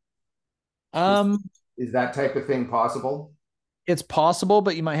from. Is that type of thing possible? It's possible,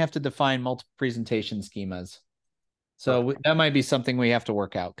 but you might have to define multiple presentation schemas. So that might be something we have to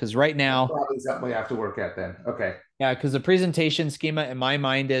work out, because right now probably something we have to work at then. Okay. Yeah, because the presentation schema in my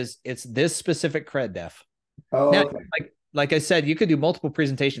mind is it's this specific cred def. Oh, now, okay. Like I said, you could do multiple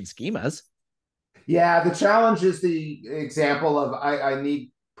presentation schemas. Yeah, the challenge is the example of I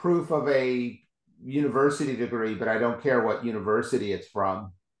need proof of a university degree, but I don't care what university it's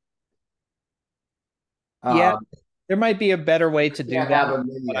from. Yeah, there might be a better way to do that.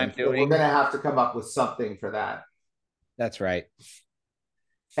 What I'm doing. We're going to have to come up with something for that. That's right.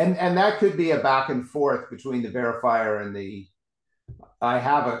 And that could be a back and forth between the verifier and the,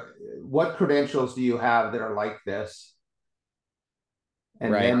 what credentials do you have that are like this?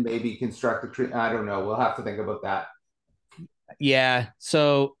 And then maybe construct I don't know. We'll have to think about that. Yeah.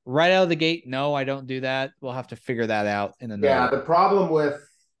 So right out of the gate, no, I don't do that. We'll have to figure that out in another. Yeah. The problem with,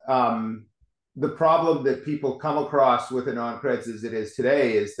 the problem that people come across with AnonCreds as it is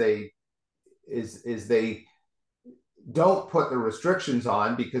today is they don't put the restrictions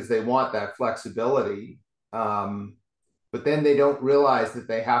on because they want that flexibility. But then they don't realize that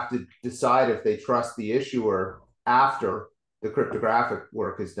they have to decide if they trust the issuer after the cryptographic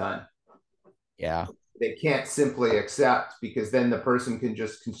work is done. Yeah. They can't simply accept, because then the person can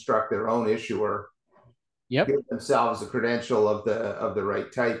just construct their own issuer, give themselves a credential of the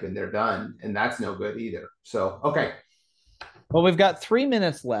right type, and they're done. And that's no good either. So, okay. Well, we've got 3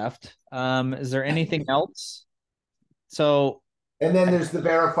 minutes left. Is there anything else? So, and then there's the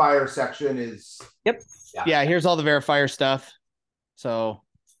verifier section is. Yep. Yeah. Here's all the verifier stuff. So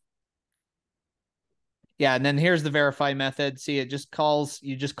yeah. And then here's the verify method. See, you just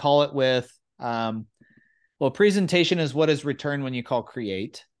call it with, well, presentation is what is returned when you call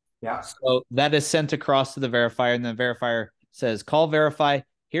create. Yeah. So that is sent across to the verifier, and the verifier says, call verify.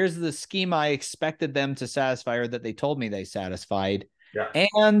 Here's the schema I expected them to satisfy, or that they told me they satisfied. Yeah.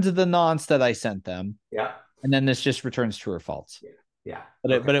 And the nonce that I sent them. Yeah. And then this just returns true or false. Yeah.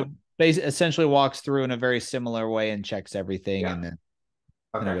 But it essentially walks through in a very similar way and checks everything and then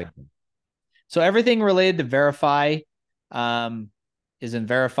in a way. So everything related to verify is in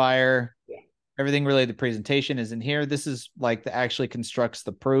verifier. Yeah. Everything related to presentation is in here. This is like that actually constructs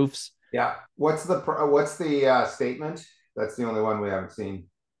the proofs. Yeah. What's the statement? That's the only one we haven't seen.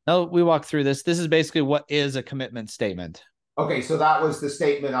 No, we walked through this. This is basically what is a commitment statement. Okay, so that was the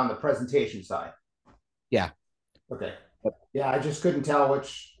statement on the presentation side. Yeah. Okay. Yeah, I just couldn't tell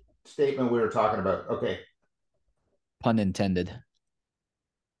which statement we were talking about. Okay. Pun intended.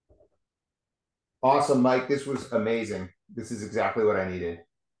 Awesome, Mike. This was amazing. This is exactly what I needed.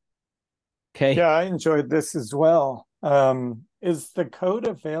 Okay. Yeah, I enjoyed this as well. Is the code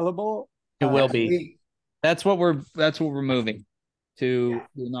available? It will be. That's what we're moving to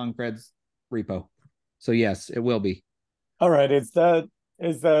the AnonCreds repo. So yes, it will be. All right. Is that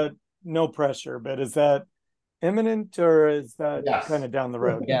no pressure, but is that imminent or is that kind of down the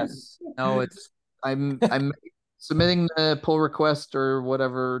road? Yes. No, I'm submitting the pull request or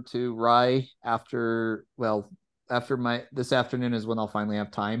whatever to Rye after this afternoon is when I'll finally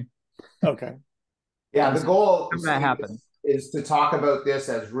have time. Okay. Yeah, the goal is to talk about this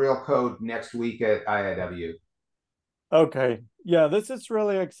as real code next week at IIW. Okay. Yeah, this is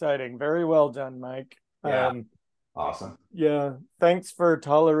really exciting. Very well done, Mike. Yeah. Awesome. Yeah. Thanks for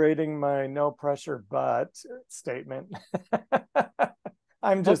tolerating my no pressure but statement.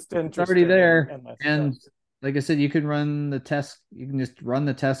 I'm just interested. It's already there. And like I said, you can run the test. You can just run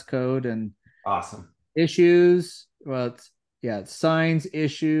the test code and awesome issues. Well, it's signs,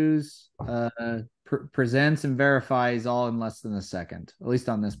 issues, presents and verifies all in less than a second, at least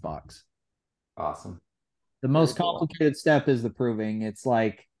on this box. Awesome. The most complicated step is the proving. It's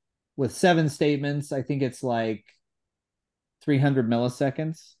like with 7 statements, I think it's like 300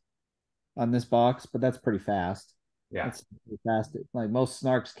 milliseconds on this box, but that's pretty fast. Yeah. That's pretty fast. Like most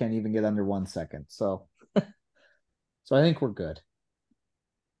snarks can't even get under 1 second. So, so I think we're good.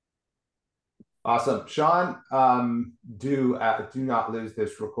 Awesome. Sean, do not lose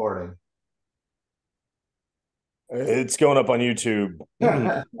this recording. It's going up on YouTube.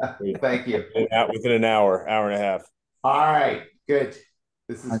 Thank you. Within an hour and a half. All right, good.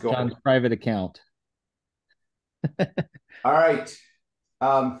 This is going. John's private account. All right.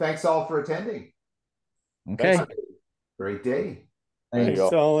 Thanks all for attending. Okay. Great day. Thanks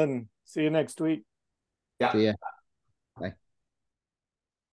all, and see you next week. Yeah. See ya.